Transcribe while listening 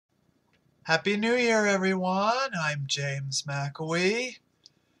Happy New Year, everyone. I'm James McIlwee,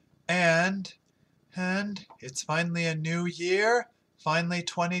 and it's finally a new year, finally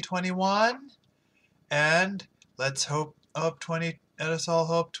 2021, and let us all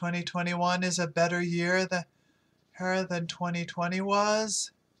hope 2021 is a better year than 2020 was.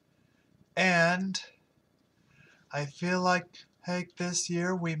 And I feel like this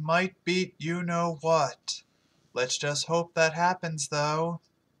year we might beat you know what. Let's just hope that happens though.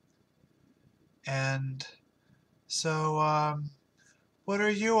 And so what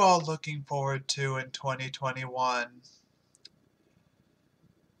are you all looking forward to in 2021?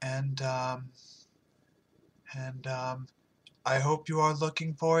 And I hope you are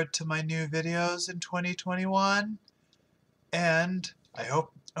looking forward to my new videos in 2021. And I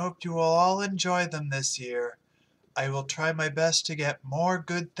hope you will all enjoy them this year. I will try my best to get more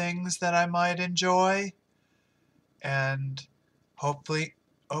good things that I might enjoy. And hopefully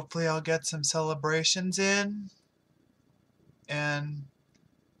I'll get some celebrations in. And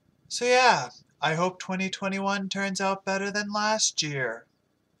so yeah, I hope 2021 turns out better than last year.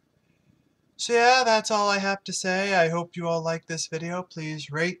 So yeah, that's all I have to say. I hope you all like this video.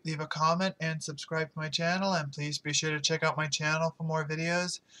 Please rate, leave a comment, and subscribe to my channel. And please be sure to check out my channel for more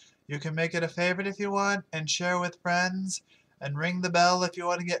videos. You can make it a favorite if you want, and share with friends, and ring the bell if you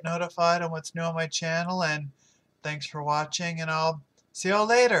want to get notified on what's new on my channel. And thanks for watching, and I'll see you all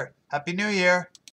later. Happy New Year!